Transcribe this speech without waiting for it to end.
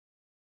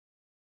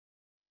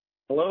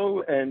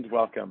Hello and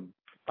welcome.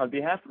 On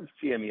behalf of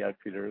CME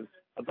Outfitters,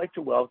 I'd like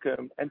to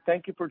welcome and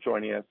thank you for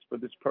joining us for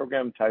this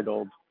program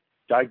titled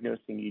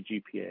Diagnosing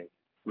EGPA,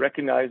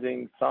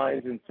 Recognizing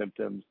Signs and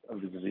Symptoms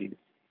of the Disease.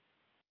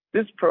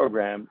 This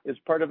program is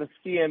part of a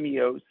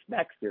CMEO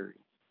SNAC series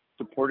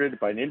supported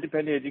by an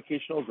independent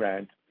educational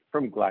grant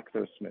from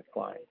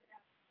GlaxoSmithKline.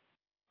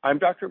 I'm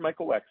Dr.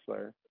 Michael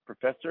Wexler,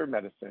 Professor of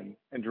Medicine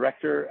and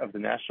Director of the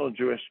National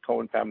Jewish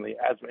Cohen Family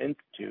Asthma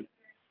Institute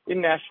in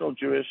National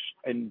Jewish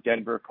in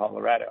Denver,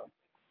 Colorado.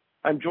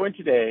 I'm joined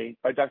today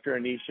by Dr.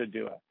 Anisha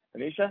Dua.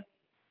 Anisha?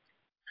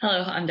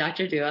 Hello, I'm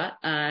Dr. Dua.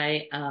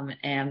 I am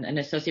an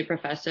associate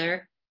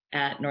professor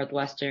at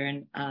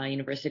Northwestern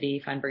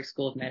University Feinberg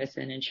School of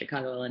Medicine in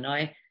Chicago,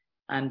 Illinois.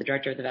 I'm the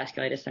director of the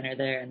Vasculitis Center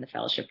there and the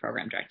fellowship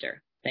program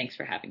director. Thanks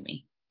for having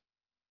me.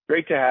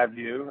 Great to have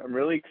you. I'm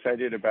really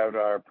excited about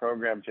our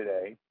program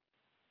today.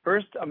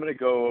 First, I'm going to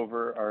go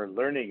over our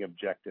learning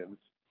objectives.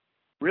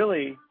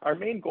 Really, our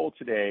main goal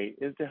today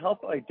is to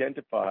help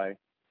identify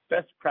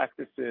best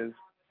practices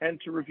and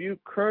to review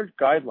current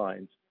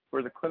guidelines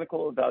for the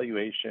clinical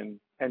evaluation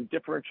and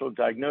differential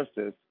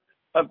diagnosis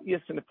of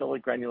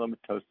eosinophilic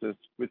granulomatosis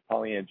with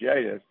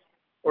polyangiitis,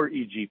 or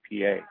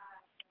EGPA.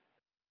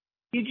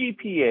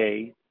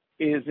 EGPA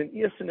is an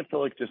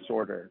eosinophilic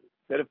disorder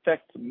that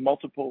affects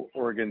multiple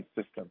organ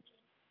systems.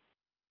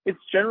 It's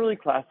generally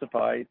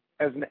classified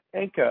as an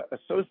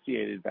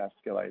ANCA-associated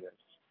vasculitis,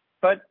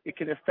 but it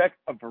can affect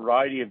a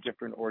variety of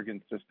different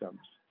organ systems,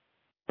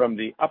 from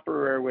the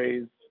upper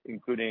airways,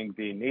 including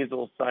the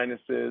nasal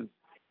sinuses,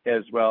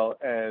 as well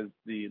as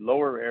the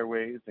lower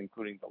airways,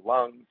 including the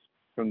lungs,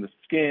 from the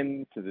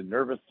skin to the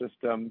nervous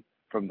system,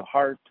 from the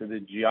heart to the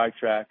GI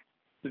tract,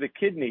 to the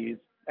kidneys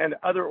and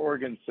other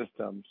organ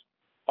systems.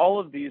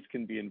 All of these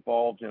can be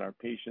involved in our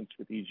patients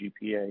with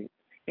EGPA,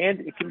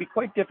 and it can be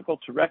quite difficult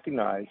to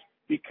recognize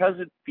because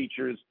it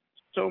features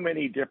so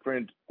many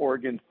different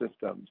organ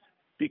systems.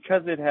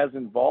 Because it has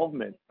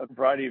involvement of a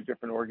variety of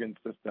different organ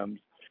systems,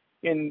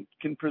 and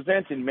can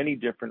present in many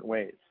different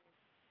ways.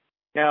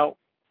 Now,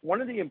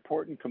 one of the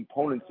important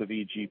components of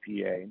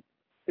EGPA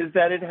is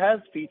that it has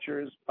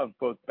features of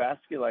both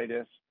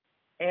vasculitis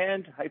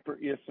and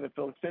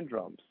hypereosinophilic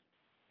syndromes.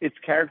 It's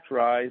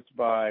characterized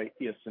by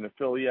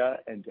eosinophilia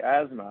and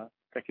asthma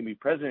that can be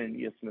present in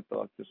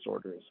eosinophilic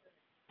disorders,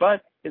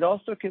 but it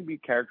also can be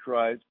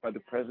characterized by the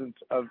presence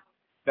of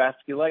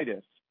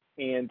vasculitis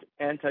and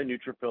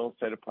anti-neutrophil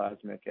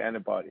cytoplasmic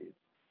antibodies.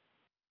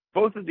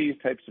 Both of these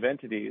types of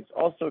entities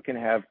also can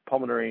have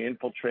pulmonary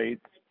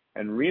infiltrates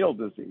and renal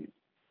disease.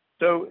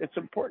 So it's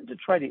important to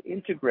try to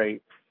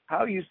integrate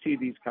how you see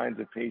these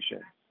kinds of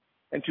patients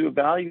and to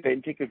evaluate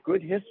and take a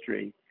good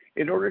history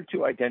in order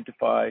to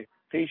identify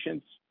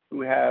patients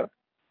who have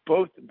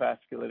both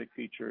vasculitic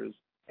features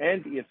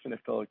and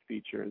eosinophilic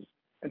features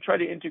and try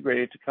to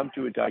integrate it to come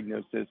to a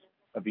diagnosis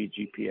of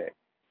EGPA.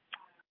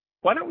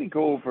 Why don't we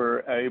go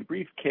over a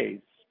brief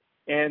case,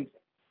 and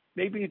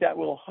maybe that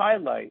will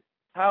highlight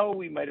how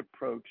we might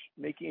approach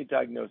making a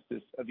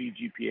diagnosis of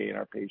EGPA in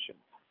our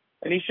patients.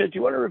 Anisha, do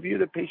you want to review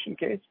the patient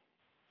case?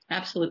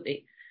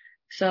 Absolutely.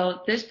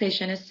 So this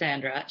patient is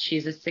Sandra.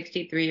 She's a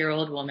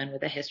 63-year-old woman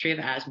with a history of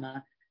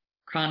asthma,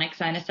 chronic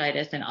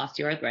sinusitis, and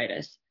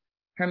osteoarthritis.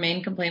 Her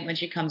main complaint when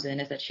she comes in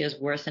is that she has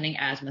worsening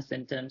asthma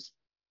symptoms,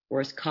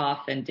 worse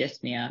cough and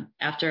dyspnea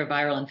after a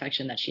viral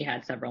infection that she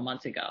had several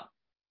months ago.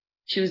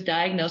 She was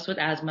diagnosed with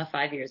asthma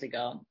 5 years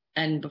ago,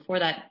 and before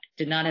that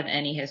did not have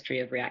any history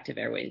of reactive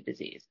airway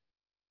disease.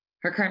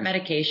 Her current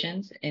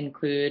medications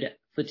include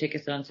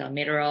fluticasone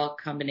salmeterol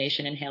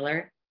combination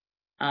inhaler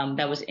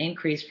that was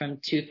increased from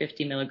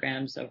 250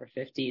 milligrams over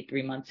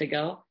 53 months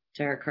ago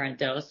to her current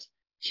dose.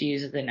 She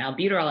uses an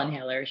albuterol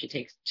inhaler. She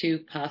takes 2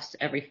 puffs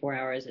every 4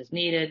 hours as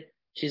needed.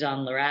 She's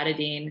on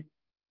loratadine,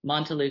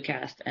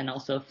 montelukast, and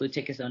also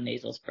fluticasone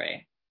nasal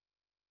spray.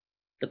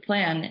 The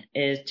plan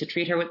is to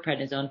treat her with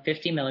prednisone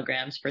 50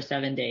 milligrams for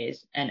 7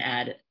 days and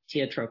add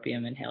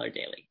tiotropium inhaler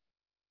daily.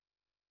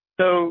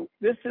 So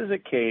this is a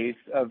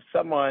case of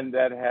someone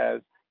that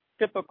has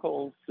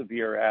typical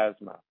severe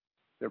asthma.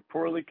 They're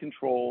poorly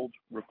controlled,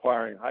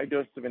 requiring high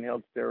dose of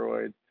inhaled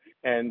steroids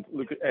and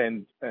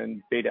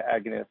beta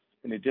agonists,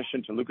 in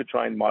addition to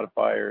leukotriene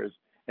modifiers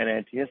and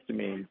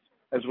antihistamines,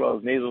 as well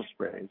as nasal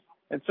sprays.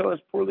 And so has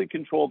poorly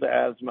controlled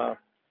asthma.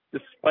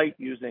 Despite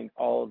using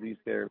all of these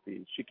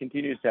therapies, she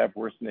continues to have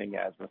worsening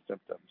asthma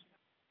symptoms.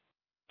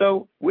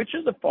 So which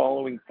of the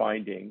following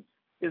findings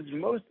is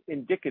most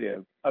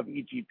indicative of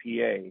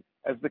EGPA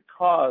as the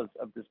cause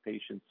of this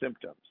patient's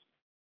symptoms?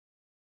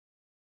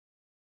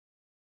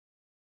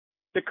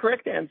 The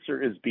correct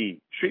answer is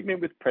B, treatment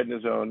with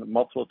prednisone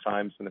multiple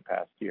times in the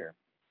past year.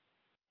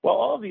 While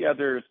all the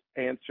other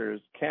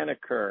answers can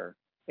occur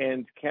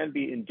and can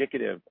be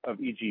indicative of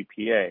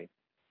EGPA,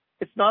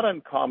 it's not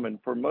uncommon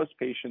for most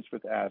patients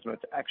with asthma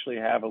to actually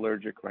have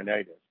allergic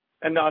rhinitis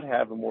and not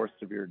have a more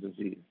severe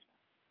disease.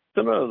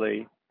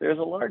 Similarly, there's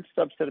a large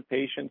subset of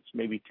patients,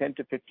 maybe 10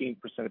 to 15%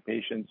 of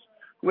patients,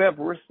 who have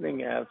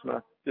worsening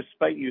asthma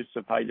despite use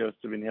of high dose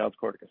of inhaled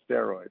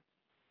corticosteroids.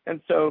 And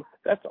so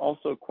that's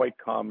also quite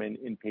common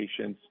in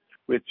patients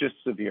with just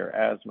severe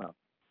asthma.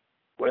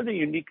 One of the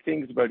unique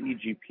things about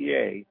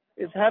EGPA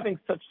is having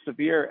such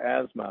severe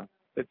asthma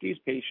that these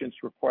patients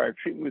require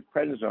treatment with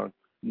prednisone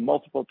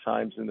multiple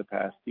times in the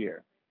past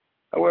year.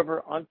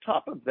 However, on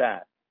top of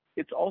that,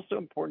 it's also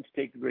important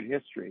to take a good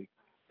history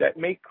that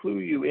may clue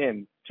you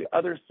in to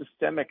other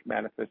systemic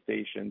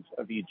manifestations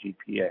of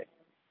EGPA.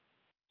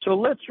 So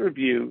let's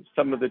review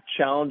some of the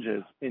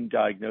challenges in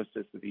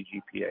diagnosis of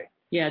EGPA.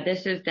 Yeah,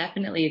 this is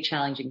definitely a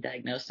challenging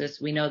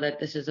diagnosis. We know that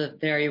this is a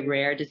very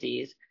rare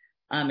disease.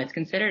 It's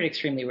considered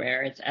extremely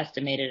rare. It's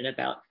estimated at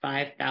about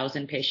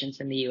 5,000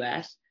 patients in the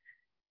U.S.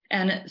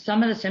 And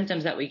some of the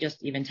symptoms that we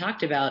just even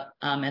talked about,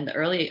 and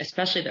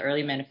especially the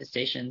early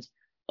manifestations,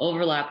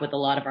 overlap with a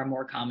lot of our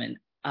more common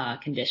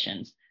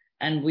conditions.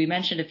 And we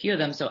mentioned a few of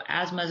them. So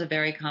asthma is a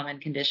very common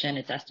condition.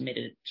 It's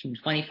estimated from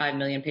 25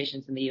 million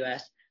patients in the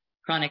U.S.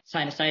 Chronic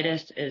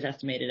sinusitis is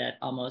estimated at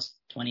almost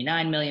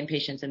 29 million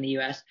patients in the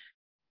U.S.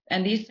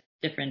 And these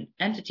different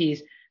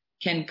entities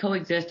can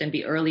coexist and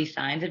be early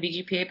signs of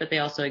EGPA, but they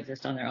also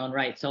exist on their own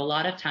right. So a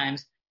lot of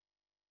times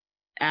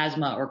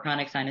asthma or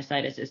chronic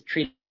sinusitis is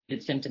treated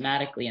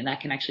symptomatically, and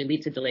that can actually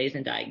lead to delays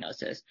in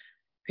diagnosis.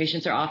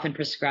 Patients are often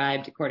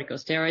prescribed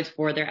corticosteroids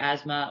for their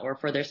asthma or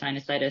for their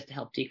sinusitis to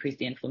help decrease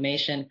the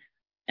inflammation.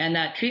 And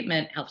that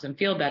treatment helps them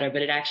feel better,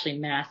 but it actually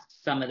masks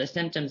some of the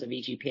symptoms of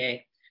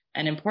EGPA.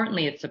 And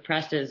importantly, it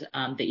suppresses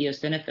the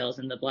eosinophils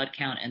in the blood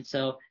count. And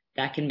so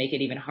that can make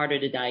it even harder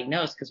to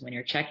diagnose, because when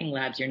you're checking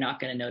labs, you're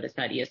not going to notice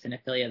that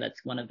eosinophilia.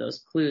 That's one of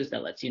those clues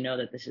that lets you know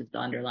that this is the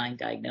underlying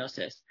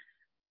diagnosis.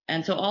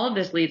 And so all of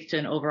this leads to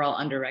an overall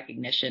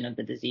under-recognition of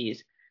the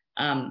disease.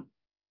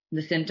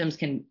 The symptoms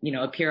can,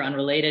 appear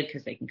unrelated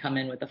because they can come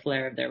in with a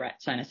flare of their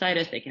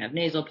sinusitis, they can have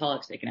nasal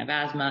polyps, they can have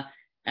asthma,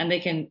 and they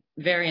can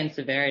vary in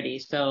severity.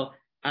 So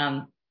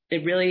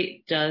it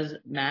really does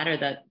matter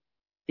that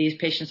these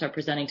patients are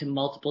presenting to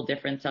multiple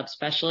different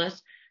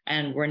subspecialists,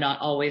 and we're not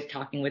always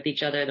talking with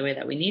each other the way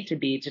that we need to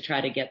be to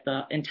try to get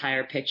the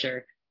entire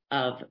picture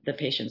of the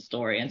patient's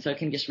story. And so it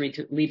can just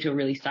lead to a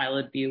really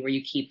siloed view where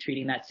you keep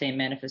treating that same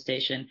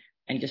manifestation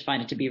and just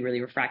find it to be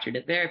really refractory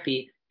to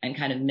therapy and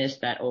kind of miss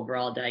that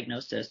overall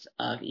diagnosis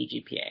of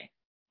EGPA.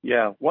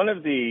 Yeah, one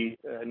of the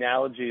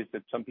analogies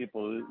that some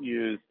people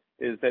use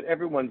is that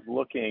everyone's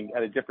looking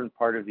at a different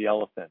part of the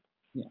elephant.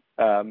 Yeah.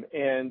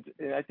 And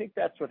I think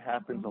that's what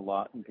happens a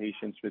lot in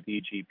patients with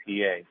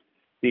EGPA.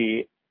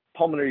 The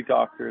pulmonary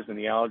doctors and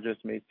the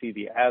allergists may see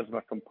the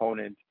asthma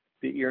component.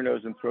 The ear,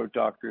 nose, and throat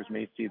doctors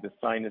may see the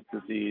sinus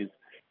disease.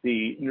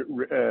 The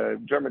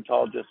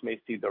dermatologist may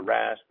see the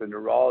rash. The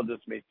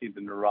neurologist may see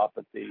the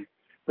neuropathy.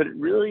 But it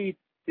really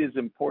is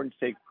important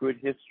to take good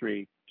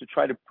history to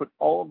try to put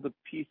all of the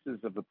pieces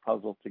of the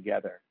puzzle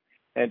together.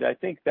 And I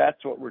think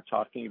that's what we're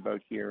talking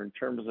about here in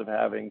terms of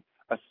having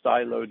a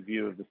siloed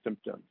view of the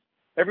symptoms.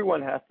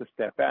 Everyone has to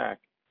step back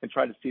and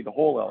try to see the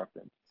whole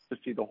elephant, to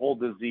see the whole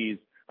disease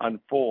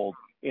unfold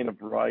in a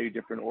variety of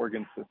different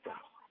organ systems.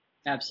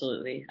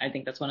 Absolutely. I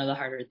think that's one of the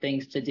harder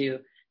things to do.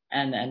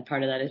 And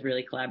part of that is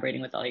really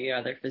collaborating with all your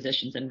other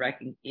physicians and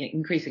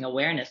increasing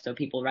awareness so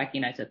people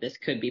recognize that this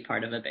could be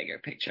part of a bigger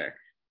picture.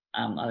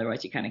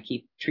 Otherwise, you kind of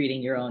keep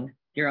treating your own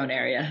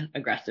area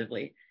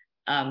aggressively.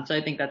 So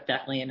I think that's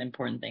definitely an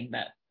important thing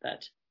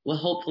that will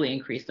hopefully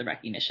increase the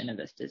recognition of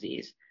this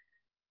disease.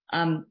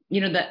 The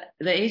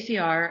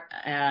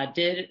ACR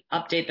did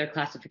update their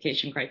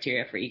classification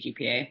criteria for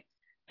EGPA.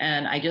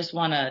 And I just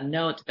want to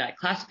note that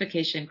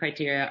classification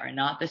criteria are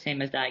not the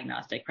same as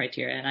diagnostic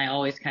criteria. And I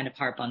always kind of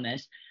harp on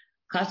this.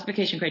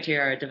 Classification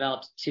criteria are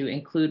developed to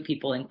include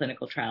people in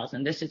clinical trials.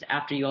 And this is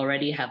after you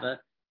already have a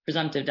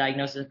presumptive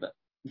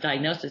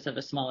diagnosis of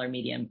a small or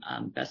medium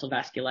vessel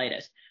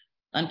vasculitis.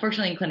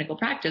 Unfortunately, in clinical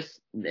practice,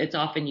 it's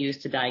often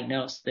used to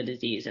diagnose the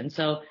disease. And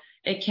so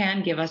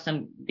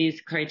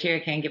these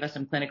criteria can give us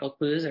some clinical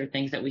clues or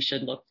things that we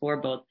should look for,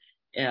 both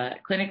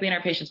clinically in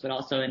our patients, but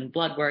also in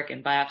blood work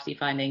and biopsy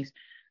findings.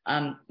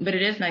 But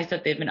it is nice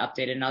that they've been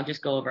updated, and I'll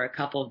just go over a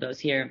couple of those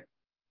here.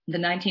 The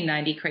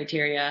 1990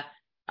 criteria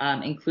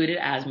included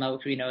asthma,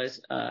 which we know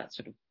is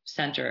sort of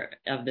center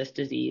of this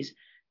disease,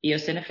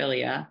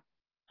 eosinophilia,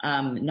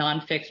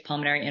 non-fixed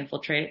pulmonary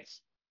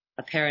infiltrates,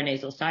 a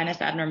paranasal sinus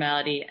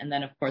abnormality, and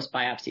then, of course,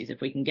 biopsies. If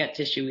we can get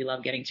tissue, we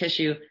love getting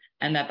tissue,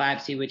 and that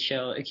biopsy would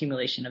show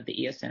accumulation of the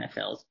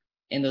eosinophils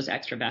in those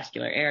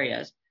extravascular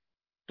areas.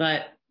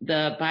 But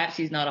the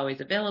biopsy is not always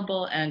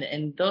available, and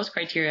in those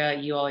criteria,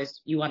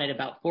 you wanted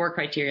about 4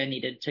 criteria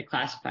needed to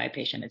classify a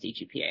patient as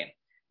EGPA.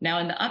 Now,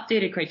 in the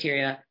updated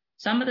criteria,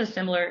 some of the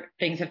similar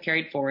things have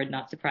carried forward,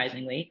 not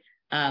surprisingly.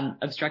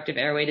 Obstructive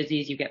airway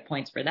disease, you get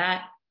points for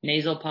that.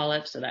 Nasal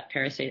polyps, so that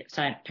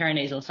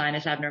paranasal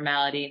sinus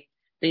abnormality.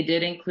 They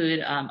did include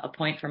a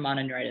point for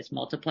mononeuritis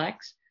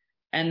multiplex.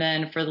 And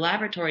then for the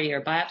laboratory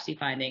or biopsy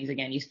findings,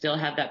 again, you still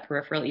have that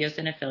peripheral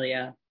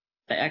eosinophilia,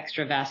 the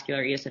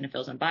extravascular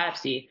eosinophils and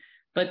biopsy,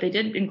 but they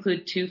did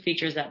include 2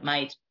 features that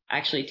might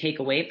actually take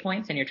away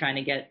points, and you're trying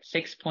to get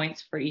 6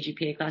 points for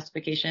EGPA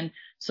classification.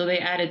 So they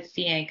added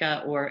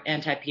c-ANCA or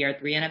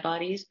anti-PR3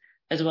 antibodies,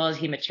 as well as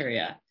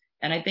hematuria.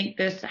 And I think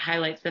this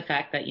highlights the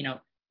fact that,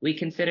 we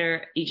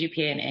consider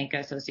EGPA and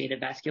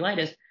ANCA-associated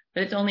vasculitis,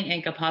 but it's only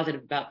ANCA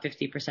positive about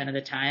 50% of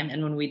the time.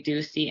 And when we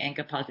do see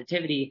ANCA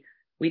positivity,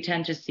 we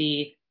tend to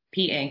see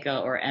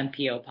P-ANCA or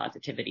MPO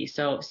positivity.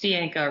 So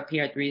C-ANCA or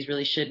PR3s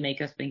really should make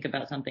us think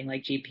about something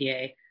like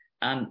GPA.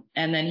 And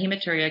then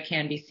hematuria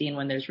can be seen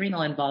when there's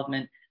renal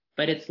involvement,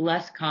 but it's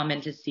less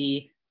common to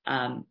see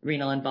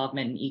renal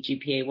involvement in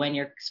EGPA when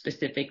you're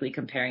specifically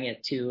comparing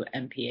it to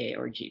MPA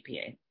or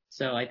GPA.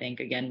 So I think,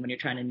 again, when you're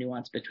trying to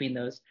nuance between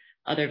those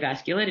other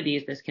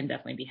vasculitides, this can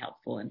definitely be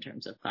helpful in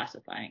terms of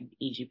classifying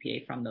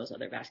EGPA from those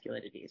other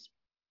vasculitides.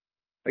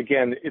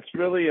 Again, it's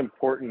really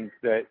important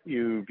that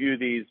you view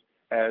these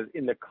as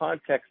in the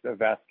context of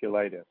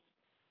vasculitis,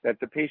 that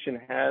the patient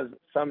has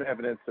some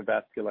evidence of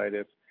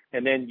vasculitis,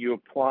 and then you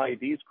apply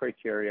these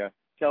criteria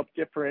to help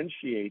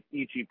differentiate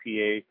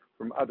EGPA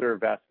from other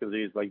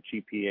vasculitides like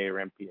GPA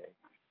or MPA.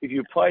 If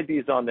you applied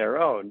these on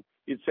their own,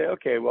 you'd say,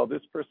 okay, well,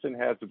 this person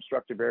has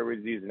obstructive airway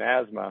disease and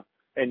asthma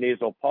and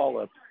nasal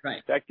polyps.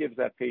 Right. That gives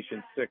that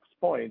patient 6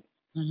 points.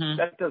 Mm-hmm.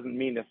 That doesn't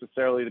mean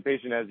necessarily the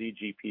patient has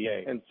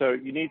EGPA. And so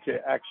you need to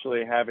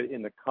actually have it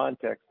in the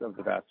context of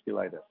the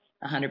vasculitis.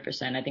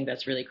 100%. I think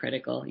that's really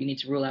critical. You need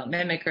to rule out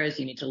mimickers.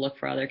 You need to look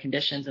for other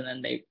conditions, and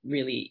then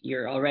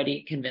you're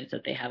already convinced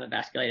that they have a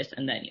vasculitis,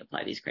 and then you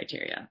apply these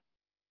criteria.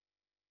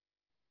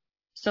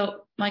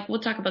 So, Mike,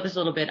 we'll talk about this a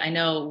little bit. I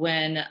know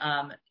when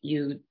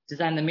you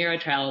designed the MIRA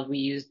trial, we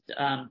used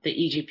the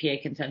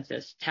EGPA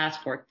consensus task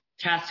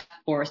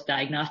force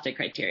diagnostic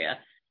criteria.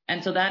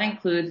 And so that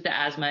includes the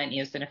asthma and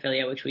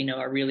eosinophilia, which we know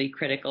are really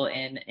critical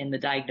in the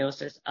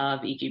diagnosis of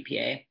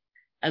EGPA,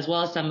 as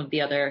well as some of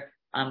the other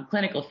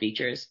clinical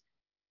features.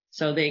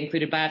 So they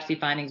included biopsy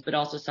findings, but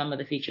also some of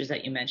the features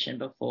that you mentioned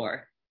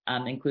before,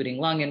 including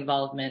lung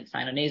involvement,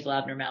 sinonasal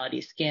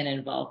abnormalities, skin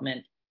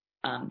involvement,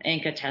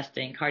 ANCA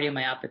testing,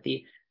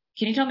 cardiomyopathy.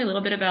 Can you tell me a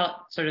little bit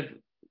about sort of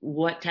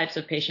what types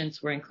of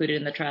patients were included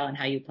in the trial and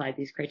how you applied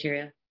these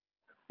criteria?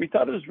 We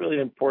thought it was really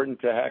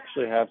important to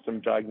actually have some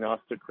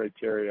diagnostic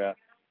criteria.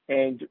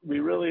 And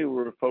we really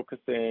were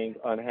focusing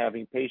on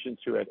having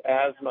patients who had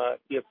asthma,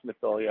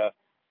 eosinophilia,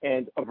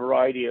 and a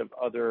variety of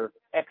other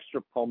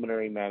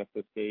extrapulmonary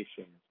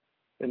manifestations.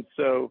 And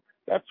so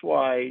that's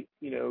why,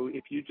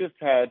 if you just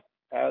had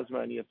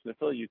asthma and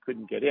eosinophilia, you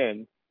couldn't get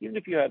in. Even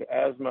if you had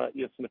asthma,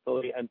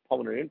 eosinophilia, and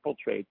pulmonary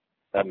infiltrate,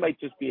 that might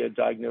just be a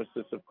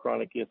diagnosis of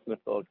chronic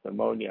eosinophilic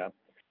pneumonia.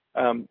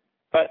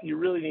 But you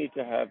really need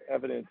to have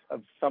evidence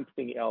of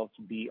something else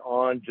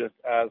beyond just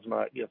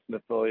asthma,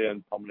 eosinophilia,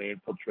 and pulmonary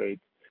infiltrate.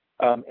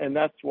 And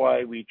that's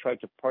why we tried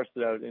to parse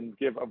it out and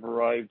give a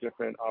variety of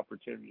different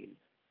opportunities.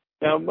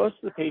 Now, most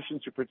of the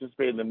patients who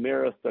participated in the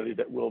MIRA study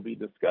that we'll be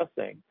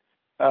discussing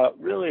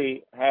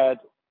really had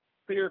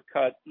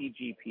clear-cut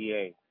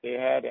EGPA. They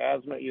had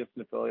asthma,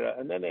 eosinophilia,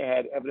 and then they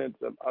had evidence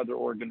of other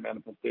organ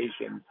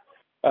manifestations.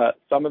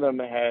 Some of them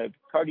had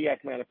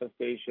cardiac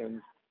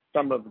manifestations.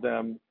 Some of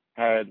them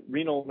had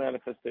renal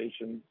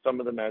manifestations. Some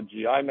of them had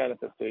GI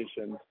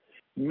manifestations.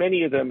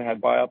 Many of them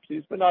had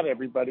biopsies, but not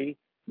everybody.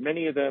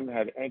 Many of them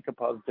had ANCA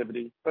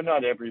positivity, but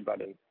not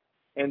everybody.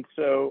 And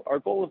so our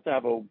goal is to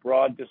have a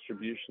broad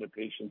distribution of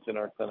patients in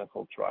our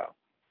clinical trial.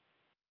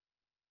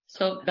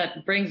 So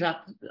that brings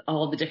up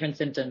all the different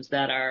symptoms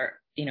that are,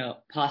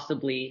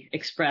 possibly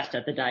expressed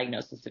at the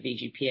diagnosis of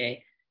EGPA.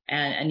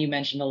 And you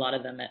mentioned a lot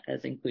of them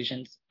as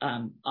inclusions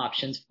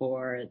options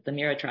for the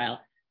MIRA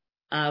trial.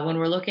 When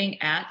we're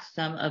looking at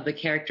some of the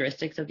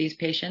characteristics of these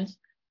patients,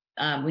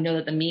 we know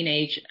that the mean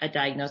age at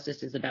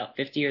diagnosis is about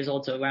 50 years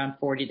old, so around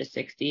 40 to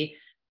 60.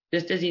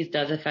 This disease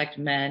does affect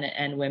men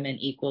and women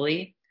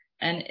equally.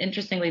 And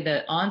interestingly,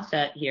 the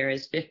onset here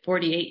is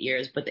 48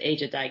 years, but the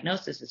age of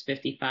diagnosis is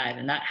 55.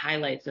 And that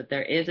highlights that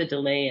there is a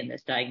delay in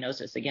this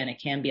diagnosis. Again,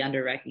 it can be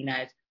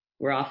under-recognized.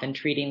 We're often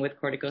treating with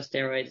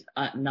corticosteroids,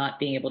 not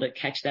being able to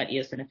catch that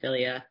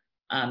eosinophilia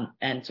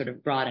and sort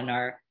of broaden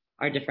our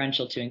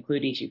differential to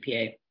include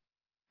EGPA.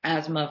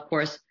 Asthma, of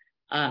course,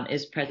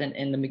 is present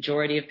in the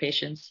majority of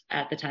patients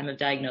at the time of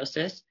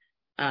diagnosis,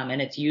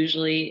 and it's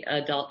usually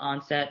adult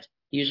onset.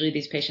 Usually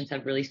these patients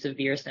have really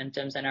severe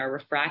symptoms and are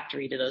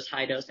refractory to those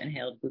high-dose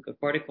inhaled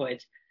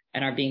glucocorticoids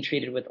and are being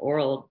treated with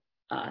oral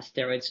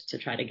steroids to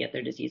try to get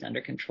their disease under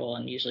control,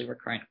 and usually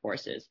recurrent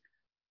courses.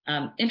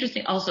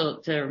 Interesting also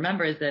to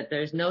remember is that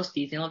there's no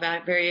seasonal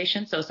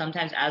variation. So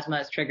sometimes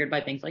asthma is triggered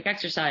by things like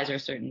exercise or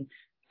certain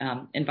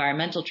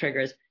environmental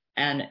triggers.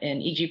 And in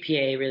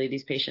EGPA, really,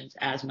 these patients'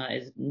 asthma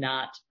is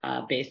not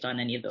based on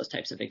any of those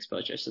types of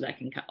exposures. So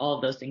all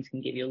of those things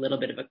can give you a little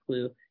bit of a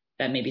clue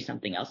that maybe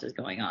something else is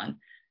going on.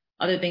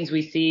 Other things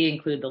we see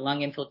include the lung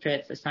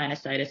infiltrates, the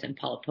sinusitis and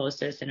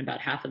polyposis in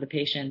about half of the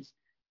patients,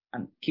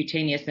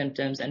 cutaneous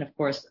symptoms, and of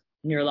course,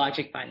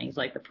 neurologic findings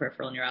like the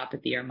peripheral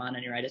neuropathy or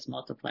mononeuritis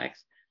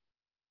multiplex.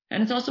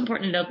 And it's also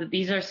important to note that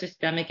these are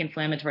systemic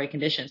inflammatory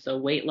conditions. So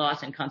weight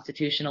loss and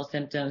constitutional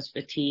symptoms,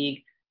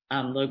 fatigue,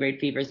 low-grade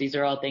fevers, these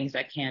are all things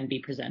that can be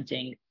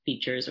presenting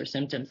features or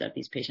symptoms that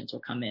these patients will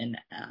come in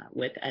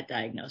with at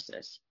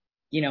diagnosis.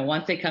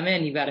 Once they come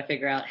in, you've got to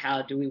figure out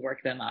how do we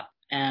work them up.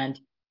 And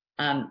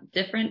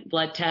Different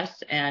blood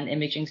tests and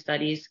imaging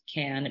studies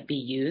can be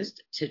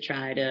used to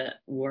try to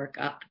work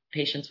up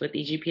patients with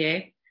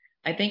EGPA.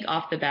 I think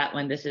off the bat,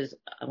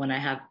 when I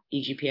have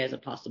EGPA as a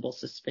possible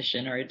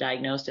suspicion or a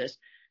diagnosis,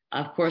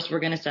 of course, we're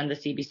going to send the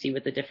CBC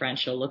with the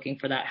differential looking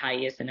for that high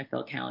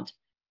eosinophil count.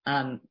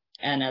 And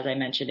as I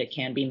mentioned, it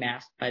can be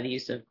masked by the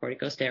use of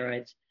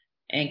corticosteroids.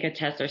 ANCA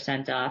tests are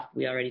sent off.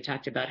 We already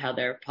talked about how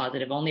they're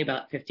positive only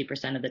about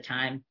 50% of the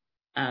time.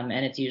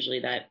 And it's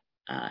usually that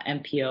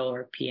MPO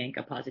or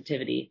p-ANCA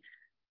positivity.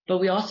 But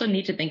we also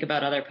need to think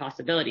about other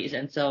possibilities.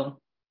 And so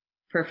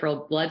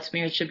peripheral blood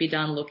smears should be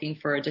done looking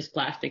for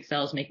dysplastic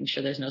cells, making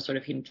sure there's no sort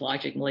of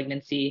hematologic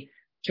malignancy,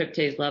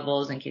 tryptase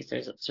levels in case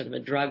there's sort of a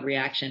drug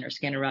reaction or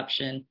skin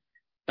eruption,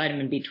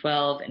 vitamin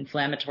B12,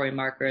 inflammatory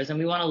markers. And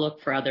we want to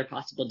look for other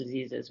possible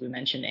diseases. We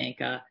mentioned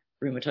ANCA,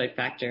 rheumatoid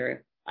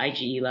factor,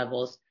 IgE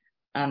levels.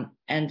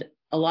 And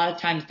a lot of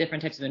times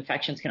different types of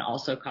infections can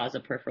also cause a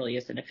peripheral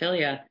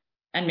eosinophilia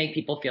and make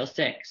people feel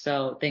sick.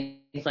 So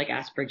things like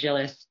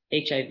aspergillus,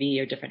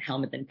 HIV, or different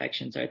helminth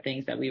infections are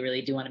things that we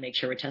really do want to make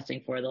sure we're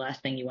testing for. The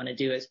last thing you want to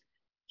do is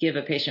give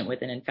a patient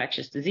with an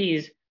infectious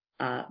disease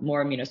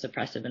more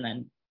immunosuppressive and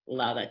then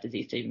allow that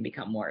disease to even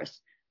become worse.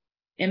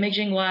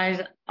 Imaging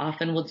wise,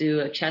 often we'll do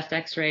a chest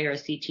x-ray or a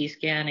CT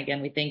scan.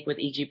 Again, we think with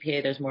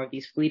EGPA, there's more of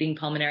these fleeting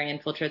pulmonary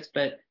infiltrates,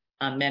 but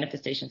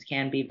manifestations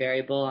can be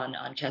variable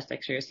on chest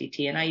x-ray or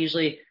CT. And I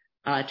usually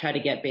try to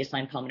get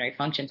baseline pulmonary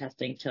function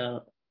testing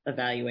to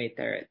evaluate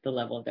the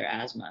level of their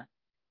asthma.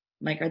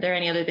 Mike, are there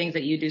any other things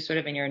that you do sort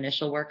of in your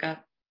initial workup?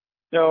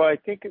 No, I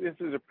think this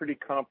is a pretty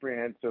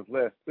comprehensive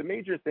list. The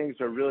major things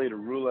are really to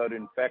rule out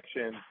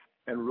infection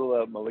and rule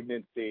out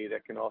malignancy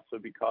that can also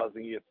be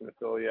causing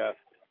eosinophilia,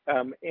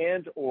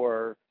 and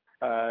or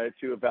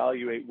to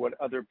evaluate what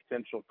other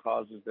potential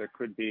causes there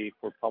could be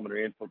for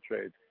pulmonary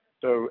infiltrates.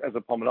 So as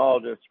a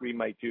pulmonologist, we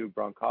might do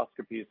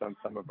bronchoscopies on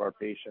some of our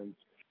patients.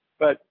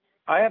 But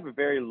I have a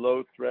very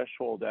low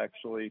threshold,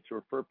 actually, to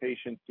refer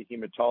patients to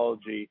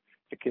hematology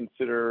to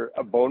consider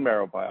a bone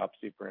marrow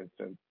biopsy, for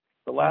instance.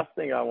 The last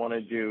thing I want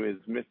to do is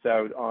miss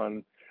out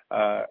on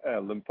a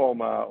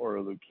lymphoma or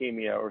a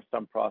leukemia or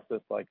some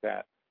process like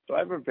that. So I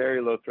have a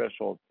very low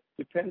threshold.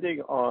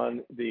 Depending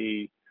on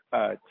the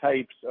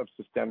types of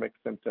systemic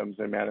symptoms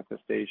and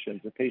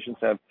manifestations, if patients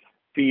have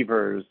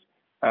fevers,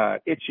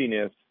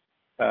 itchiness,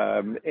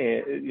 and,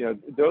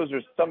 those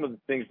are some of the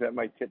things that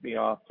might tip me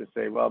off to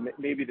say, well,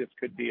 maybe this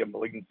could be a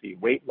malignancy.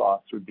 Weight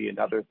loss would be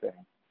another thing.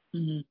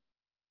 Mm-hmm.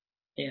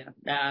 Yeah,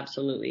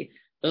 absolutely.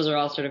 Those are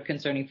all sort of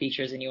concerning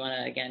features, and you want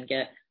to, again,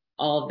 get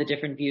all of the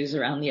different views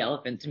around the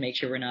elephant to make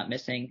sure we're not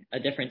missing a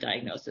different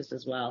diagnosis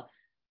as well.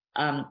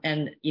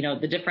 And,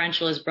 the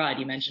differential is broad.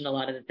 You mentioned a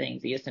lot of the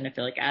things.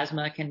 Eosinophilic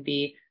asthma can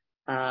be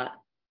a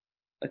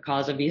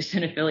cause of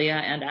eosinophilia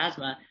and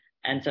asthma.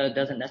 And so it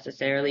doesn't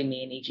necessarily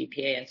mean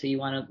EGPA. And so you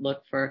want to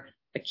look for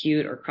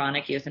acute or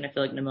chronic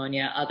eosinophilic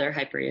pneumonia, other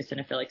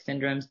hypereosinophilic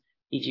syndromes.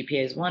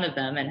 EGPA is one of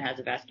them and has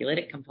a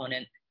vasculitic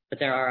component, but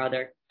there are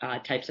other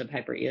types of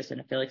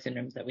hypereosinophilic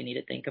syndromes that we need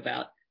to think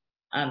about.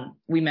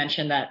 We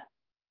mentioned that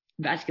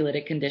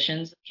vasculitic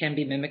conditions can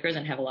be mimickers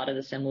and have a lot of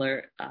the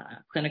similar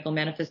clinical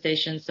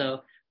manifestations.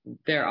 So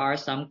there are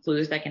some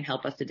clues that can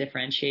help us to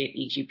differentiate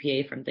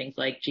EGPA from things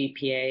like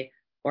GPA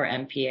or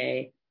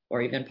MPA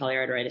or even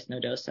polyarteritis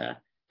nodosa.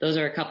 Those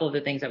are a couple of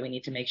the things that we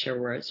need to make sure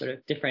we're sort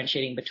of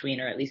differentiating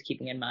between or at least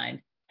keeping in mind.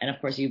 And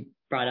of course, you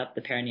brought up the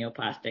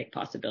perineoplastic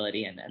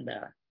possibility and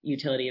the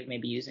utility of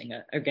maybe using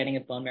or getting a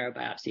bone marrow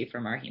biopsy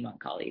from our hemonc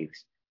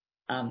colleagues.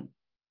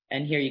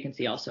 And here you can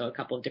see also a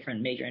couple of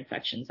different major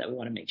infections that we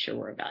want to make sure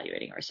we're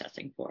evaluating or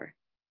assessing for.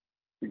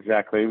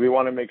 Exactly. We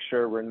want to make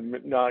sure we're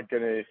not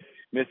going to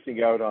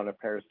missing out on a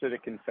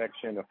parasitic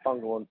infection, a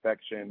fungal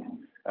infection,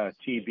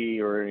 TB,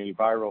 or any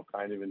viral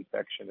kind of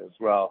infection as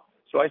well.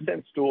 So I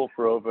send stool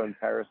for ova and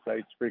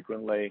parasites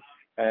frequently,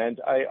 and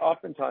I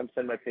oftentimes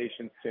send my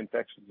patients to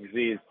infectious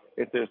disease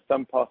if there's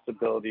some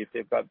possibility, if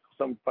they've got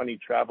some funny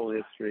travel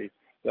history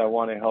that I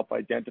want to help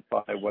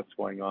identify what's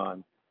going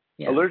on.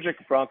 Yeah.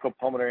 Allergic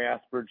bronchopulmonary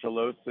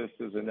aspergillosis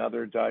is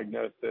another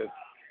diagnosis.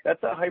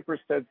 That's a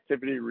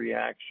hypersensitivity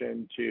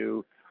reaction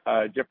to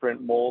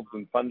different molds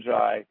and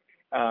fungi,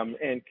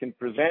 and can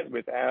present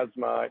with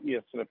asthma,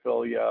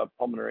 eosinophilia,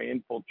 pulmonary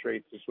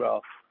infiltrates as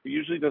well. It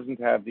usually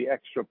doesn't have the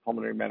extra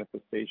pulmonary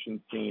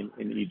manifestations seen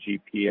in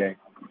EGPA.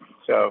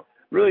 So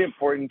really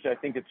important. I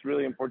think it's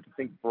really important to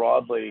think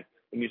broadly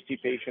when you see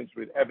patients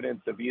with evidence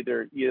of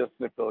either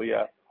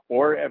eosinophilia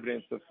or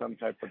evidence of some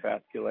type of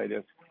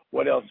vasculitis.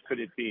 What else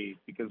could it be?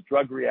 Because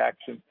drug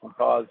reactions can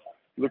cause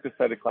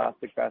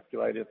leukocytoclastic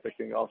vasculitis that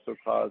can also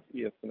cause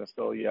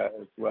eosinophilia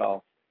as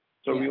well.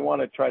 So we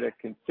want to try to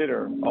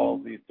consider all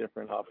these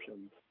different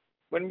options.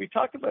 When we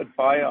talk about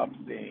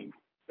biopsying,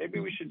 maybe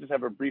we should just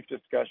have a brief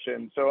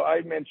discussion. So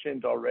I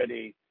mentioned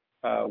already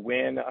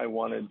when I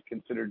want to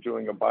consider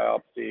doing a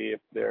biopsy, if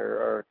there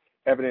are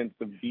evidence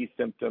of these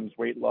symptoms,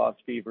 weight loss,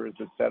 fevers,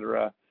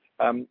 etc.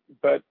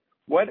 But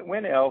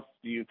when else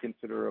do you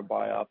consider a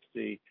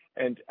biopsy,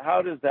 and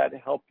how does that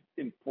help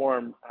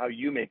inform how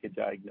you make a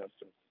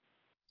diagnosis?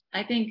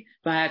 I think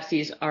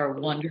biopsies are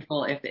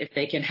wonderful if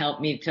they can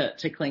help me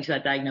to clinch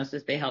that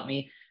diagnosis. They help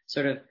me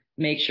sort of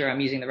make sure I'm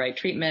using the right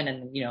treatment.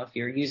 And, if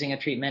you're using a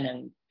treatment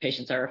and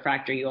patients are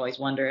refractory, you always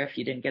wonder, if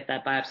you didn't get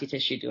that biopsy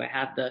tissue, do I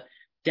have the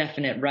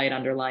definite right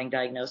underlying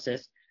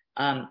diagnosis?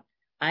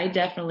 I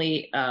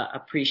definitely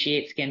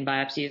appreciate skin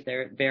biopsies.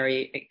 They're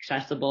very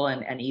accessible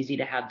and easy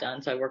to have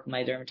done. So I work with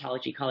my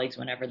dermatology colleagues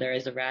whenever there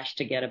is a rash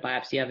to get a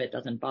biopsy of it. It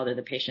doesn't bother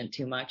the patient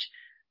too much.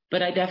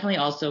 But I definitely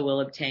also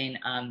will obtain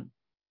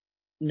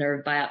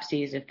nerve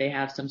biopsies if they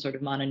have some sort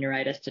of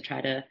mononeuritis to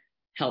try to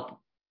help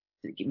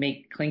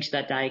clinch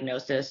that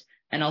diagnosis,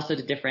 and also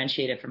to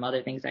differentiate it from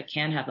other things that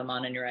can have a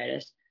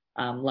mononeuritis,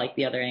 like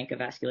the other ANCA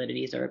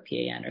vasculitides or a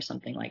PAN or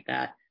something like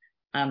that.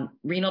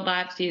 Renal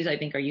biopsies, I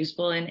think, are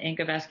useful in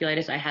ANCA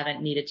vasculitis. I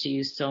haven't needed to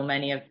use so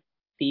many of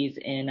these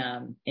in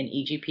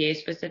EGPA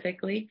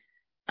specifically.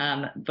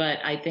 But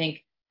I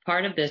think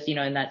part of this,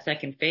 in that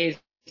second phase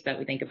that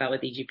we think about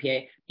with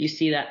EGPA, you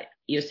see that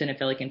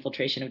eosinophilic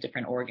infiltration of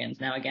different organs.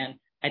 Now, again,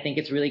 I think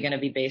it's really going to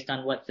be based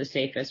on what's the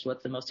safest,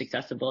 what's the most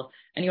accessible.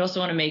 And you also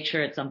want to make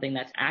sure it's something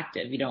that's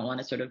active. You don't want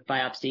to sort of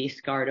biopsy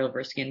scarred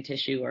over skin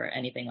tissue or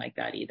anything like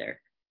that either.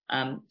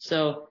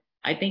 So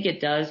I think it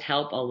does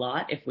help a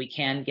lot if we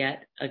can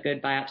get a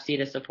good biopsy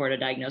to support a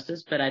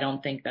diagnosis, but I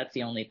don't think that's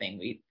the only thing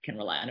we can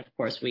rely on. Of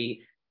course,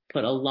 we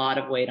put a lot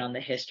of weight on the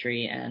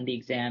history and the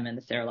exam and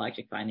the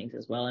serologic findings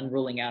as well, and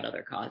ruling out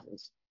other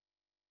causes.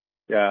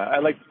 Yeah, I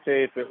like to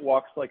say if it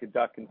walks like a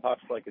duck and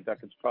talks like a duck,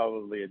 it's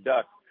probably a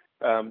duck.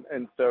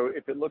 And so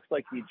if it looks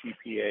like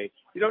EGPA,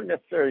 you don't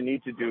necessarily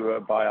need to do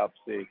a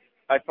biopsy.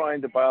 I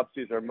find the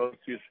biopsies are most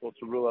useful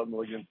to rule out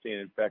malignancy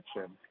and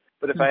infection.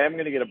 But if I am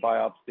going to get a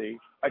biopsy,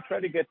 I try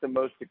to get the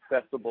most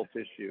accessible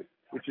tissue,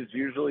 which is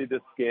usually the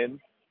skin,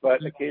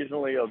 but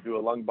occasionally I'll do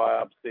a lung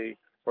biopsy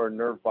or a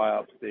nerve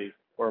biopsy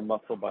or a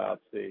muscle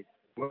biopsy.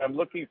 What I'm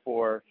looking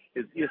for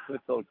is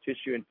eosinophilic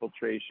tissue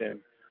infiltration.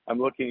 I'm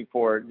looking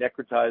for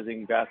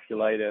necrotizing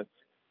vasculitis.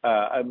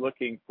 I'm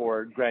looking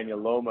for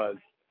granulomas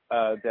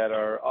that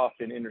are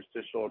often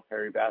interstitial or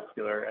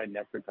perivascular and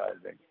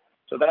necrotizing.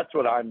 So that's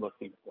what I'm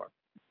looking for.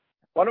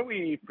 Why don't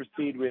we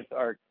proceed with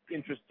our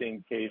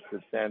interesting case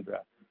with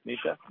Sandra?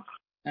 Nisha?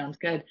 Sounds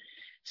good.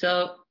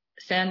 So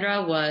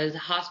Sandra was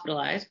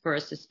hospitalized for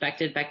a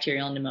suspected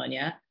bacterial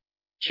pneumonia.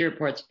 She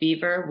reports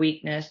fever,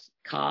 weakness,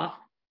 cough,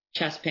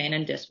 chest pain,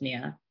 and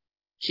dyspnea.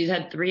 She's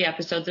had 3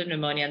 episodes of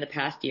pneumonia in the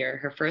past year.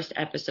 Her first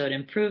episode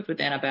improved with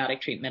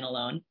antibiotic treatment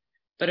alone,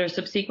 but her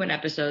subsequent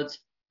episodes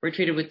were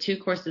treated with 2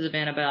 courses of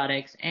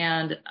antibiotics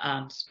and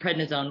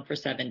prednisone for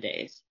 7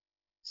 days.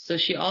 So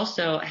she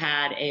also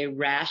had a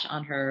rash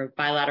on her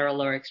bilateral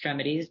lower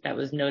extremities that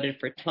was noted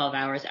for 12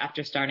 hours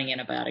after starting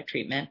antibiotic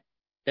treatment.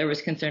 There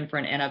was concern for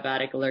an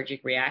antibiotic allergic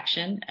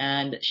reaction,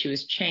 and she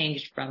was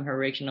changed from her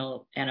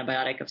original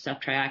antibiotic of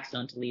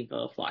ceftriaxone to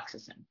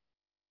levofloxacin.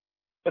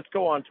 Let's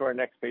go on to our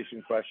next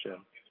patient question.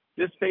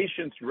 This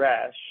patient's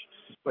rash,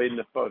 displayed in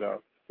the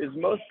photo, is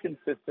most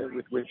consistent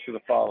with which of the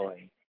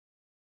following?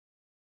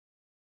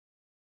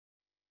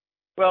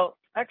 Well,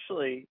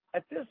 actually,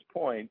 at this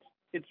point,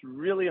 it's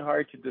really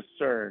hard to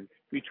discern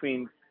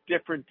between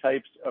different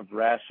types of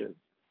rashes.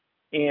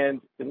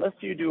 And unless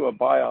you do a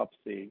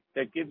biopsy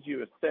that gives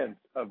you a sense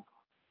of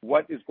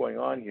what is going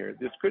on here,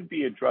 this could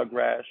be a drug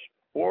rash,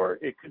 or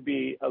it could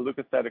be a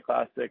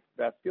leukocytoclastic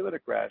vasculitic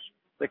rash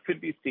that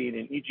could be seen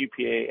in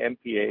EGPA,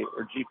 MPA,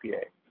 or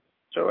GPA.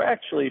 So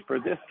actually, for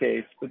this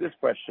case, for this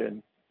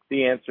question,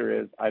 the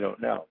answer is I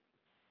don't know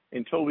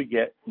until we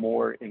get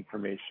more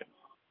information.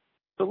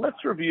 So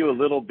let's review a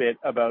little bit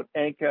about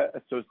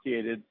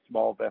ANCA-associated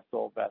small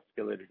vessel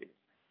vasculitides.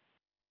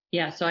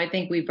 Yeah, so I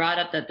think we brought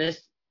up that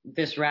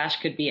this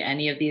rash could be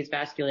any of these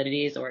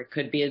vasculitides, or it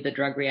could be the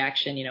drug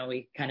reaction.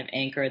 We kind of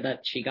anchor that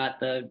she got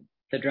the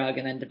drug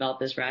and then developed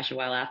this rash a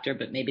while after,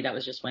 but maybe that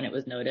was just when it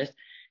was noticed.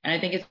 And I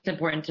think it's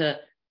important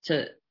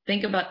to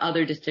think about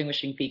other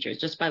distinguishing features.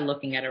 Just by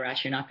looking at a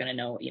rash, you're not going to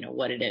know,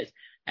 what it is.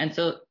 And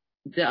so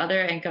the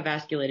other ANCA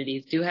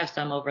vasculitides do have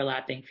some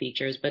overlapping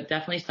features, but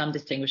definitely some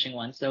distinguishing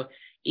ones. So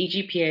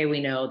EGPA,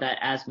 we know that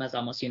asthma is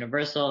almost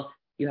universal.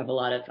 You have a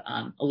lot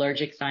of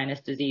allergic sinus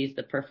disease.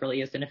 The peripheral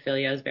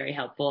eosinophilia is very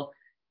helpful.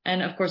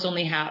 And of course,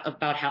 only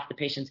about half the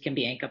patients can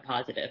be ANCA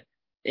positive.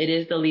 It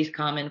is the least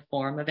common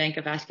form of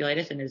ANCA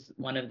vasculitis and is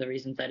one of the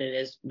reasons that it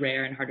is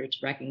rare and harder to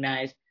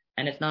recognize.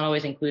 And it's not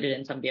always included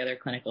in some of the other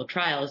clinical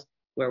trials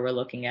where we're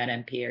looking at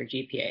MPA or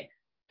GPA.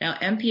 Now,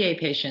 MPA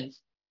patients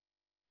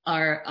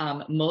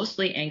are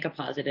mostly ANCA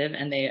positive,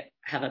 and they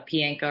have a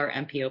PANCA or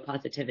MPO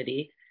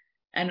positivity.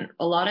 And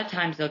a lot of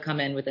times they'll come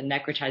in with a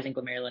necrotizing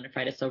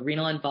glomerulonephritis. So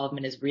renal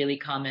involvement is really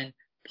common.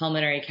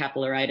 Pulmonary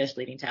capillaritis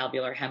leading to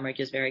alveolar hemorrhage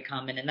is very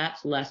common, and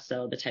that's less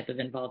so the type of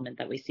involvement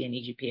that we see in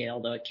EGPA,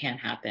 although it can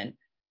happen.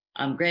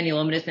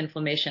 Granulomatous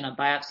inflammation on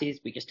biopsies,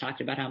 we just talked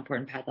about how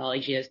important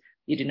pathology is.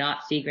 You do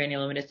not see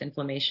granulomatous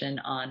inflammation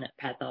on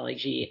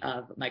pathology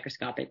of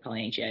microscopic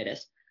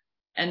polyangiitis.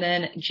 And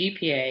then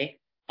GPA,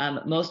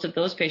 most of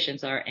those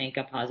patients are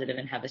ANCA positive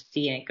and have a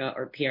C-ANCA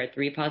or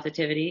PR3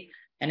 positivity.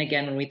 And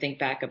again, when we think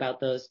back about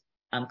those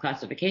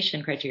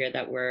classification criteria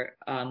that were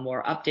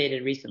more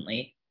updated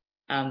recently,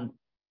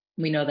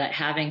 we know that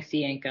having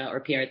C-ANCA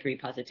or PR3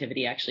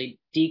 positivity actually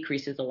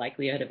decreases the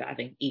likelihood of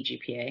having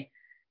EGPA.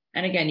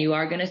 And again, you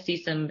are going to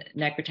see some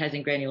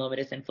necrotizing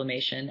granulomatous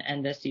inflammation,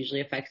 and this usually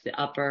affects the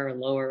upper or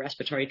lower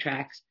respiratory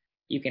tracts.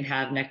 You can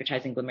have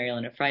necrotizing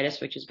glomerulonephritis,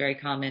 which is very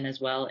common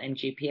as well in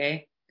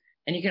GPA.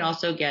 And you can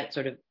also get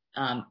sort of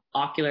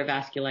ocular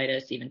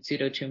vasculitis, even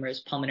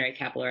pseudotumors, pulmonary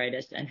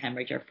capillaritis, and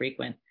hemorrhage are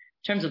frequent.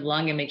 In terms of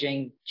lung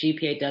imaging,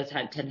 GPA does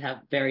tend to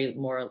have very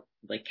more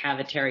like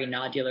cavitary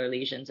nodular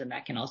lesions, and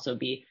that can also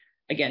be,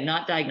 again,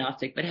 not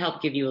diagnostic, but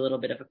help give you a little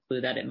bit of a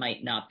clue that it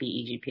might not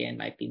be EGPA and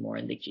might be more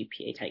in the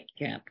GPA type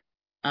camp.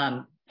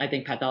 I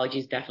think pathology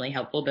is definitely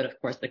helpful, but of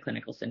course the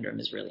clinical syndrome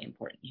is really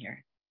important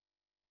here.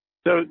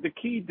 So the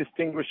key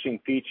distinguishing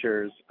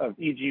features of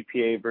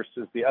EGPA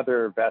versus the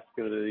other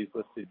vascularities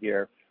listed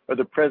here are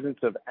the presence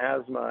of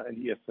asthma and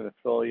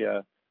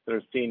eosinophilia that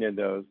are seen in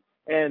those,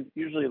 and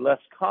usually less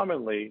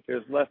commonly,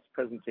 there's less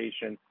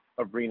presentation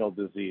of renal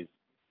disease.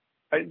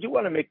 I do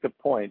want to make the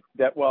point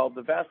that while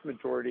the vast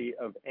majority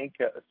of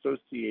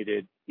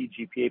ANCA-associated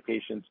EGPA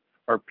patients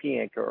are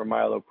p-ANCA or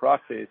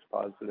myeloperoxidase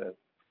positive,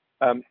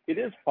 it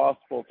is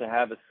possible to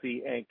have a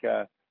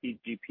C-ANCA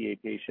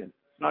EGPA patient.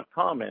 It's not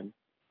common,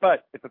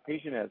 but if a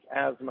patient has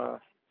asthma,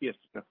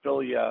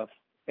 eosinophilia,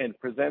 and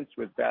presents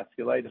with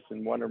vasculitis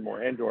in one or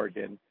more end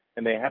organ,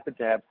 and they happen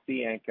to have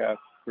C-ANCA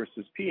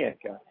versus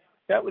p-ANCA,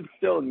 that would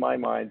still, in my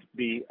mind,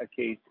 be a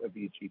case of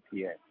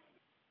EGPA.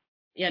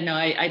 Yeah, no,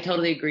 I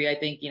totally agree. I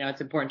think,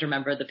 it's important to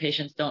remember the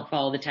patients don't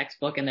follow the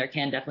textbook, and there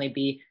can definitely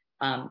be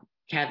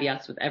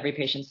caveats with every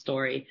patient's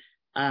story.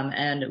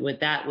 And with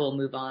that, we'll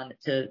move on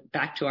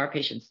back to our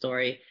patient's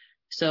story.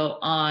 So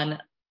on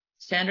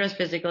Sandra's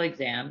physical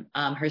exam,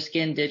 her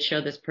skin did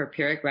show this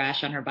purpuric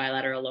rash on her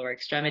bilateral lower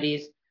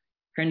extremities.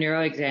 Her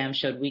neuro exam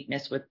showed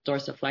weakness with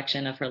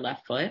dorsiflexion of her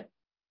left foot.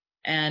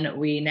 And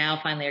we now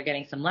finally are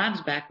getting some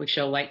labs back, which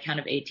show white count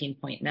of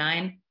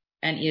 18.9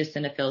 and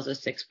eosinophils of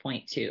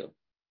 6.2.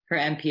 Her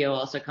MPO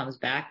also comes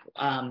back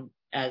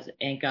as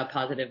ANCA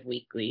positive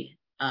weekly.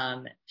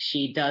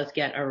 She does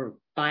get a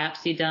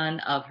biopsy done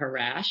of her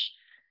rash,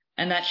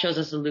 and that shows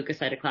us a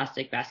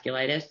leukocytoclastic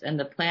vasculitis. And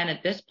the plan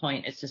at this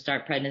point is to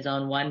start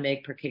prednisone 1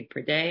 mg per kg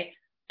per day,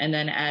 and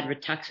then add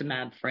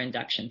rituximab for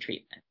induction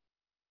treatment.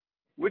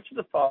 Which of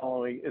the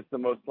following is the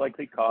most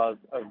likely cause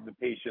of the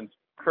patient's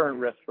current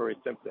respiratory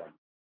symptoms?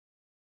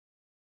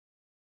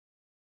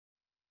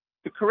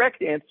 The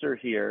correct answer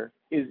here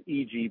is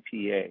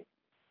EGPA.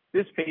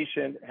 This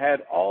patient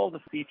had all the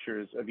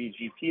features of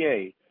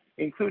EGPA,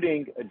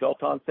 including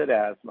adult onset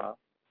asthma,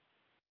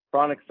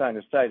 chronic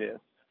sinusitis,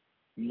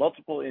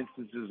 multiple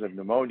instances of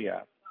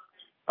pneumonia,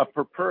 a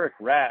purpuric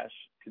rash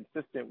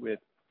consistent with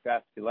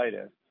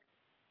vasculitis,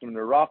 some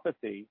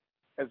neuropathy,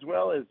 as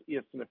well as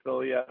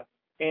eosinophilia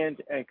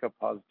and ANCA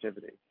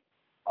positivity.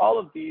 All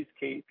of these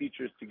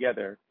features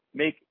together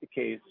make the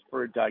case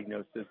for a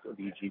diagnosis of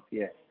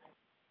EGPA.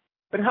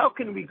 But how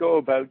can we go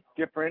about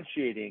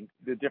differentiating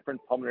the different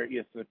pulmonary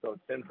eosinophilic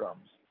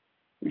syndromes?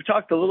 We've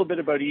talked a little bit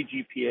about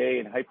EGPA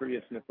and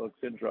hypereosinophilic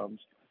syndromes,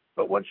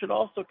 but one should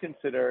also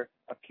consider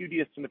acute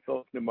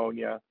eosinophilic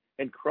pneumonia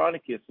and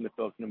chronic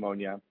eosinophilic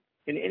pneumonia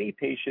in any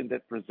patient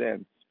that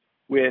presents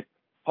with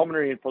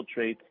pulmonary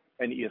infiltrates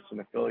and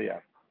eosinophilia.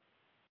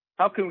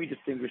 How can we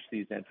distinguish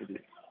these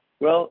entities?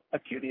 Well,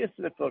 acute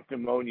eosinophilic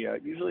pneumonia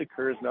usually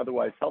occurs in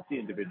otherwise healthy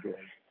individuals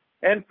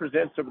and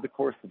presents over the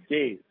course of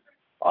days,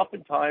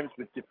 oftentimes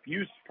with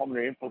diffuse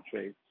pulmonary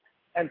infiltrates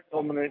and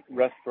pulmonary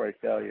respiratory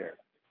failure.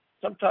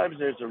 Sometimes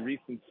there's a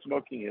recent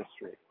smoking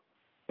history,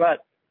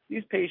 but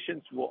these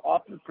patients will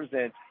often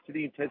present to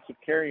the intensive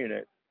care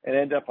unit and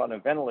end up on a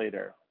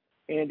ventilator.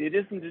 And it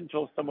isn't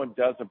until someone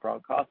does a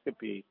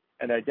bronchoscopy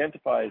and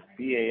identifies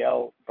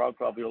BAL,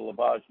 bronchoalveolar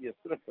lavage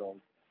eosinophils,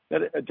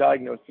 that a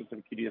diagnosis of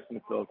acute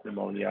eosinophilic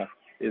pneumonia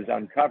is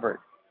uncovered.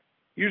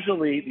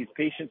 Usually, these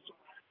patients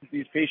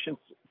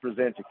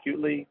present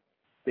acutely.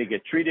 They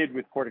get treated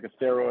with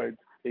corticosteroids,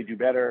 they do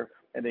better,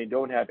 and they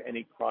don't have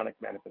any chronic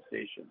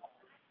manifestations.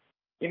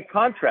 In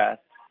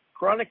contrast,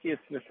 chronic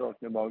eosinophilic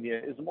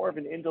pneumonia is more of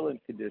an indolent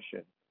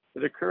condition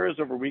that occurs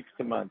over weeks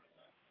to months.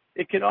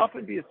 It can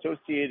often be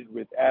associated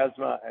with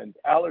asthma and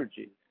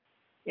allergy,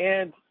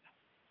 and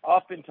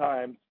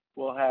oftentimes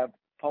will have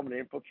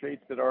pulmonary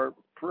infiltrates that are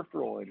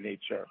peripheral in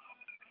nature.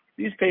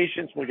 These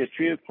patients will get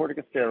treated with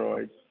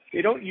corticosteroids.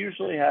 They don't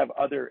usually have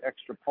other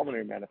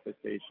extrapulmonary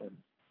manifestations.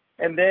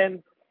 And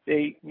then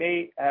they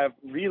may have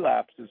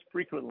relapses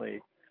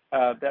frequently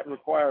that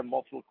require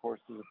multiple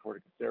courses of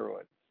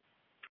corticosteroids.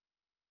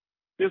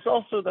 There's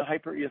also the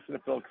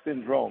hypereosinophilic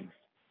syndromes,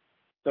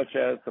 such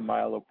as the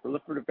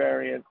myeloproliferative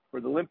variant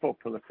or the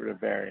lymphoproliferative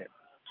variant.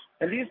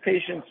 And these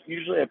patients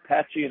usually have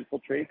patchy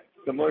infiltrates,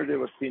 similar to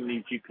what's seen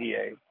in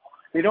EGPA.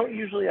 They don't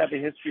usually have a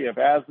history of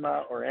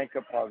asthma or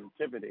ANCA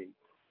positivity,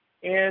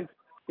 and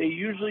they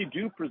usually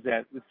do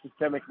present with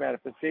systemic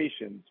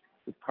manifestations,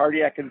 with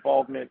cardiac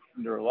involvement,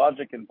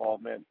 neurologic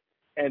involvement,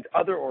 and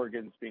other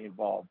organs being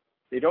involved.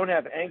 They don't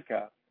have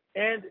ANCA,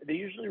 and they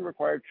usually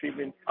require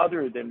treatment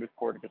other than with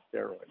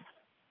corticosteroids.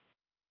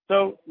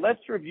 So let's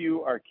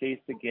review our case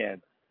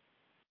again.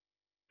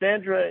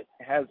 Sandra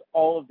has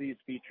all of these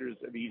features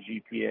of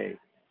EGPA: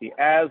 the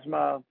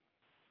asthma,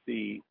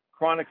 the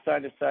chronic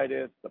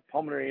sinusitis, the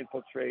pulmonary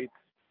infiltrates,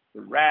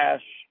 the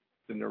rash,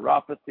 the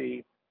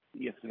neuropathy,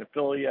 the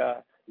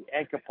eosinophilia, the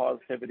ANCA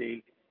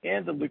positivity,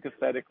 and the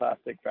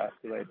leukocytoclastic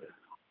vasculitis.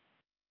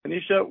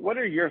 Anisha, what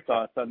are your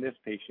thoughts on this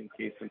patient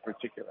case in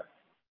particular?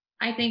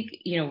 I think,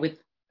 with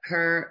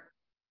her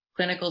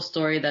clinical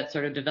story that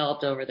sort of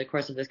developed over the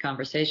course of this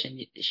conversation,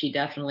 she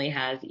definitely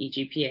has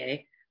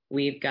EGPA.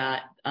 We've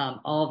got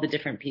all of the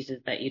different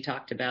pieces that you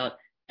talked about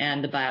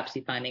and the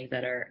biopsy findings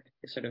that are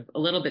sort of a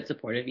little bit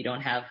supportive. You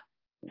don't have,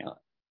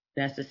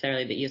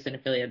 necessarily the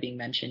eosinophilia being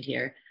mentioned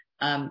here.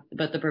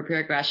 But the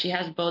purpuric rash, she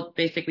has both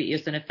basically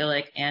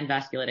eosinophilic and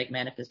vasculitic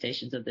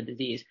manifestations of the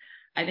disease.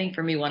 I think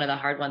for me, one of the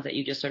hard ones that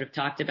you just sort of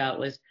talked about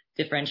was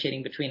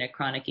differentiating between a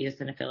chronic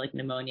eosinophilic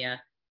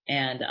pneumonia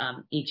and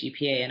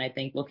EGPA. And I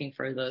think looking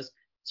for those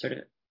sort of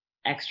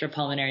extra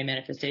pulmonary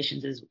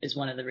manifestations is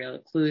one of the real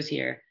clues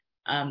here.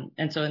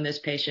 And so in this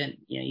patient,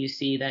 you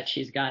see that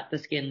she's got the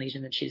skin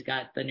lesion, that she's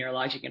got the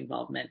neurologic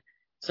involvement.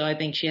 So I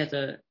think she has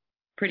a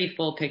pretty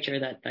full picture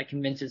that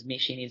convinces me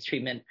she needs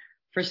treatment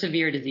for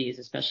severe disease,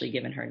 especially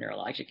given her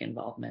neurologic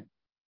involvement.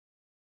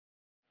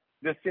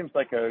 This seems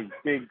like a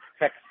big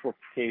textbook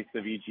case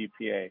of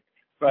EGPA,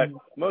 but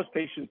most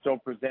patients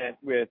don't present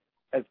with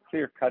as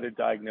clear-cut a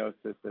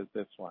diagnosis as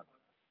this one.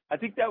 I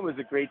think that was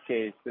a great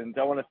case, and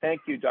I want to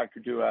thank you,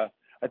 Dr. Dua.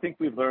 I think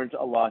we've learned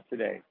a lot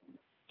today.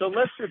 So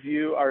let's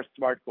review our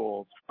SMART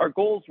goals. Our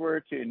goals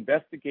were to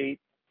investigate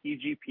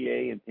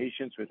EGPA in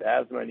patients with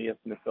asthma and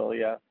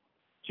eosinophilia,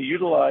 to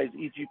utilize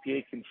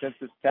EGPA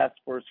consensus task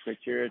force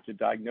criteria to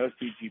diagnose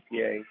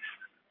EGPA,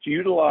 to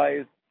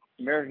utilize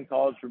American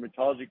College of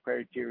Rheumatology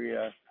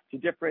criteria to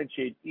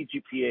differentiate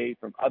EGPA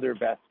from other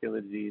vascular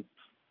disease.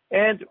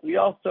 And we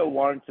also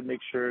wanted to make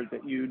sure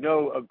that you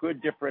know a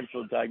good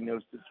differential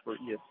diagnosis for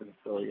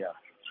eosinophilia.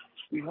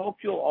 We hope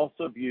you'll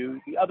also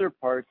view the other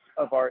parts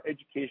of our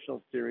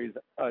educational series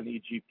on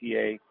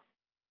EGPA.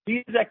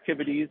 These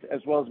activities, as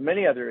well as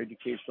many other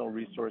educational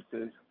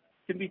resources,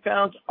 can be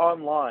found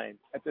online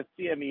at the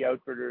CME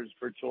Outfitters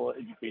Virtual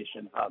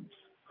Education Hubs.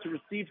 To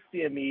receive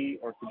CME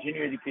or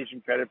continuing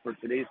education credit for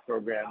today's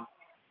program,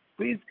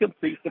 please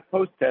complete the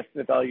post-test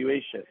and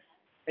evaluation,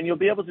 and you'll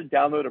be able to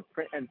download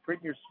and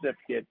print your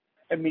certificate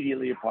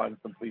immediately upon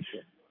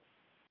completion.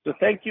 So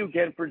thank you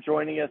again for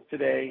joining us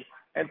today,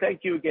 and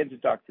thank you again to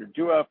Dr.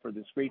 Dua for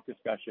this great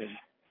discussion.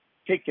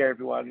 Take care,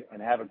 everyone,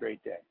 and have a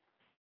great day.